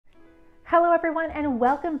Hello everyone and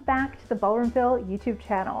welcome back to the BallroomVille YouTube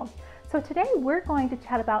channel. So today we're going to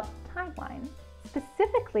chat about timeline,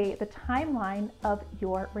 specifically the timeline of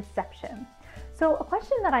your reception. So a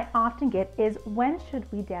question that I often get is, when should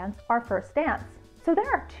we dance our first dance? So there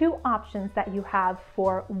are two options that you have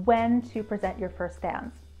for when to present your first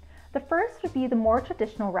dance. The first would be the more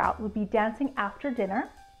traditional route, would be dancing after dinner.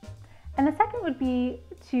 And the second would be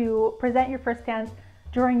to present your first dance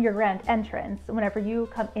during your grand entrance, whenever you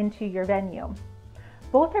come into your venue.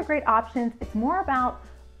 Both are great options. It's more about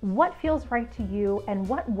what feels right to you and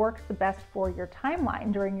what works the best for your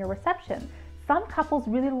timeline during your reception. Some couples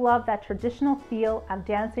really love that traditional feel of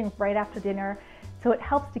dancing right after dinner, so it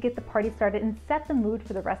helps to get the party started and set the mood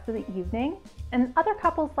for the rest of the evening. And other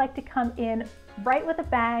couples like to come in right with a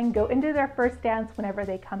bang, go into their first dance whenever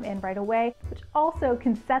they come in right away, which also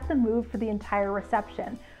can set the mood for the entire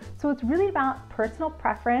reception. So it's really about personal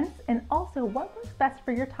preference and also what works best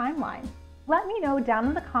for your timeline. Let me know down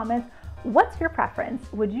in the comments, what's your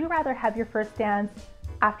preference? Would you rather have your first dance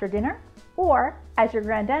after dinner or as your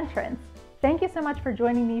grand entrance? Thank you so much for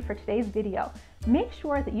joining me for today's video. Make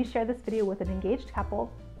sure that you share this video with an engaged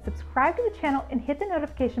couple, subscribe to the channel, and hit the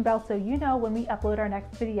notification bell so you know when we upload our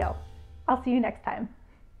next video. I'll see you next time.